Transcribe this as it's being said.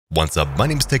What's up, my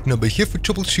name is Technoba here for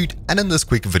TroubleShoot, and in this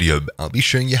quick video, I'll be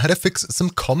showing you how to fix some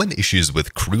common issues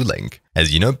with CrewLink.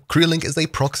 As you know, CrewLink is a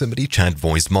proximity chat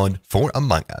voice mod for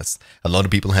Among Us. A lot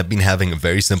of people have been having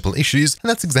very simple issues, and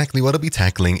that's exactly what I'll be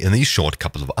tackling in these short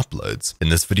couple of uploads. In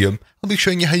this video, I'll be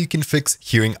showing you how you can fix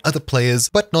hearing other players,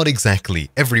 but not exactly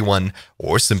everyone,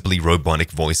 or simply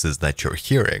robotic voices that you're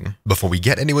hearing. Before we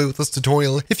get anywhere with this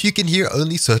tutorial, if you can hear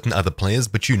only certain other players,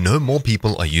 but you know more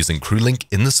people are using CrewLink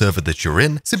in the server that you're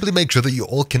in, simply make sure that you're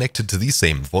all connected to the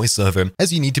same voice server,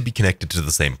 as you need to be connected to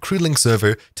the same CrewLink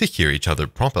server to hear each other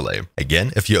properly.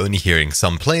 Again, if you're only hearing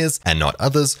some players and not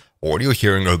others, or you're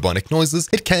hearing robotic noises,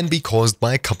 it can be caused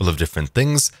by a couple of different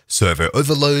things: server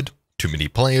overload, too many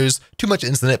players, too much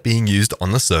internet being used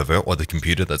on the server or the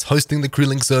computer that's hosting the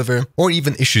CrewLink server, or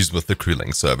even issues with the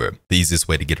CrewLink server. The easiest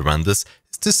way to get around this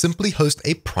is to simply host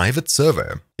a private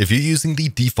server. If you're using the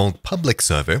default public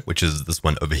server, which is this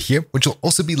one over here, which will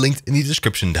also be linked in the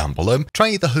description down below, try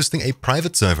either hosting a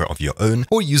private server of your own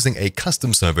or using a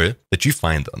custom server that you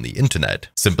find on the internet.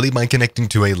 Simply by connecting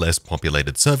to a less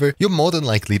populated server, you're more than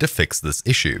likely to fix this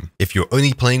issue. If you're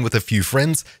only playing with a few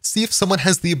friends, see if someone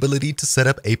has the ability to set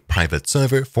up a private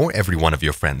server for every one of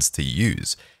your friends to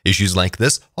use. Issues like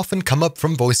this often come up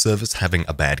from voice servers having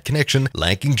a bad connection,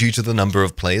 lagging due to the number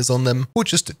of players on them, or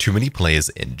just too many players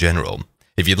in general.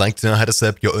 If you'd like to know how to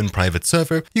set up your own private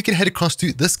server, you can head across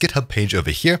to this GitHub page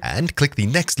over here and click the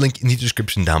next link in the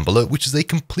description down below, which is a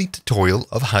complete tutorial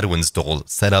of how to install,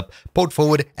 set up, port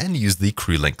forward, and use the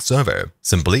CrewLink server.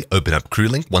 Simply open up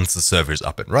CrewLink once the server is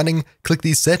up and running, click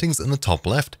the settings in the top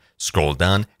left, scroll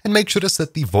down, and make sure to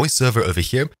set the voice server over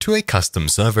here to a custom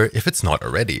server if it's not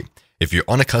already. If you're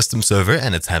on a custom server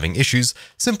and it's having issues,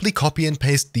 simply copy and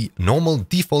paste the normal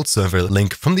default server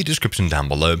link from the description down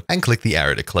below and click the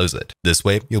arrow to close it. This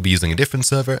way, you'll be using a different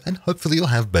server and hopefully you'll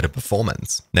have better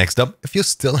performance. Next up, if you're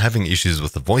still having issues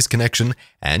with the voice connection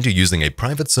and you're using a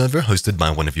private server hosted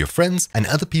by one of your friends and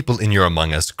other people in your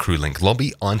Among Us CrewLink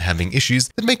lobby aren't having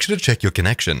issues, then make sure to check your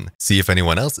connection. See if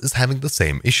anyone else is having the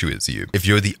same issue as you. If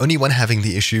you're the only one having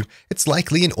the issue, it's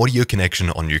likely an audio connection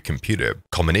on your computer.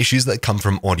 Common issues that come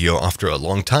from audio after a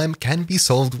long time can be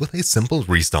solved with a simple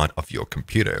restart of your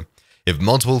computer. If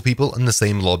multiple people in the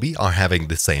same lobby are having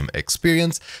the same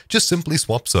experience, just simply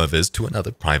swap servers to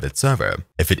another private server.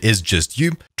 If it is just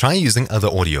you, try using other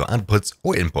audio outputs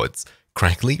or inputs.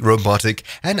 Crackly, robotic,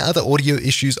 and other audio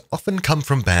issues often come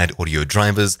from bad audio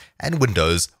drivers and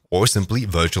Windows, or simply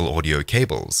virtual audio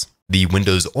cables. The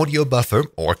Windows audio buffer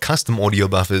or custom audio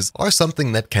buffers are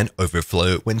something that can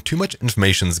overflow when too much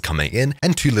information is coming in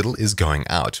and too little is going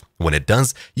out. When it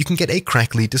does, you can get a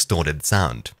crackly, distorted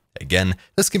sound. Again,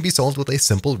 this can be solved with a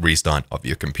simple restart of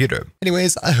your computer.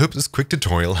 Anyways, I hope this quick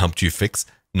tutorial helped you fix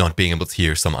not being able to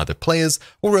hear some other players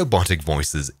or robotic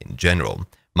voices in general.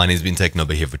 My name's been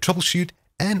Technoba here for TroubleShoot,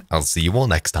 and I'll see you all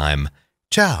next time.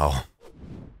 Ciao!